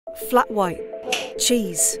flat white,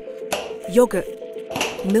 cheese,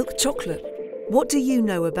 yoghurt, milk chocolate. What do you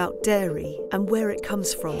know about dairy and where it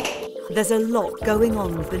comes from? There's a lot going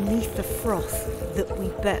on beneath the froth that we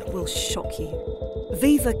bet will shock you.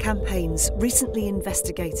 Viva campaigns recently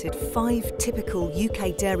investigated 5 typical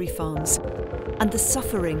UK dairy farms, and the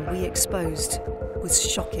suffering we exposed was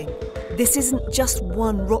shocking. This isn't just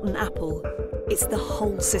one rotten apple, it's the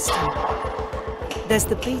whole system. There's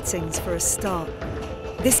the beatings for a start.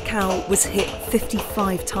 This cow was hit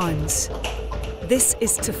 55 times. This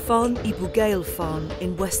is Tafarn-Y-Bugail farm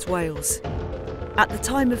in West Wales. At the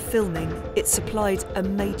time of filming, it supplied a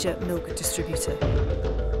major milk distributor.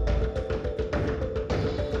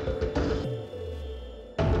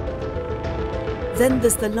 Then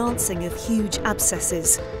there's the lancing of huge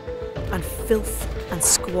abscesses and filth and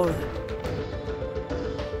squalor.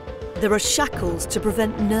 There are shackles to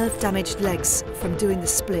prevent nerve-damaged legs from doing the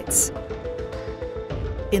splits.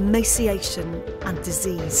 Emaciation and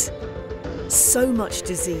disease. So much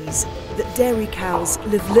disease that dairy cows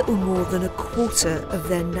live little more than a quarter of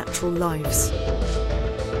their natural lives.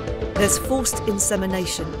 There's forced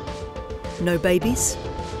insemination. No babies,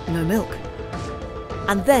 no milk.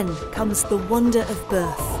 And then comes the wonder of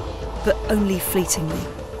birth, but only fleetingly.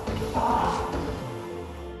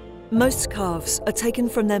 Most calves are taken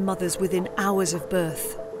from their mothers within hours of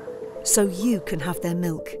birth, so you can have their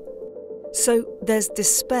milk. So there's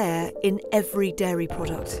despair in every dairy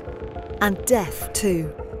product. And death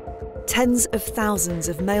too. Tens of thousands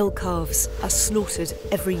of male calves are slaughtered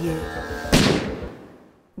every year.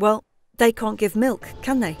 Well, they can't give milk,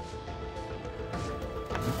 can they?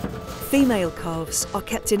 Female calves are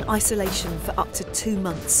kept in isolation for up to 2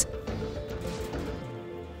 months.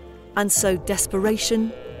 And so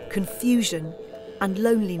desperation, confusion, and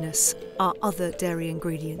loneliness are other dairy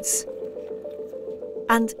ingredients.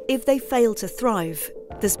 And if they fail to thrive,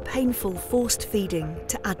 there's painful forced feeding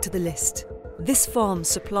to add to the list. This farm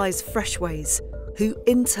supplies Freshways, who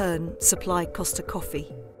in turn supply Costa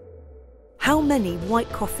coffee. How many white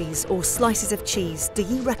coffees or slices of cheese do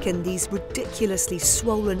you reckon these ridiculously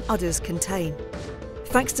swollen udders contain?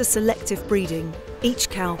 Thanks to selective breeding, each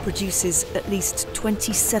cow produces at least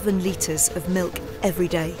 27 litres of milk every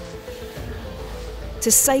day.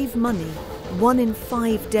 To save money, 1 in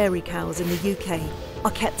 5 dairy cows in the UK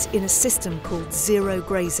are kept in a system called zero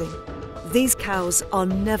grazing. These cows are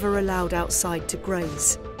never allowed outside to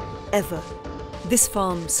graze, ever. This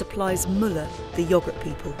farm supplies Muller, the yoghurt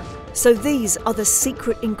people. So these are the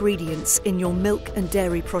secret ingredients in your milk and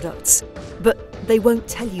dairy products, but they won't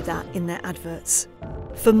tell you that in their adverts.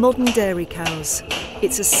 For modern dairy cows,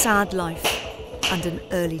 it's a sad life and an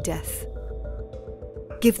early death.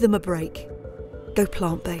 Give them a break. Go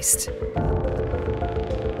plant-based.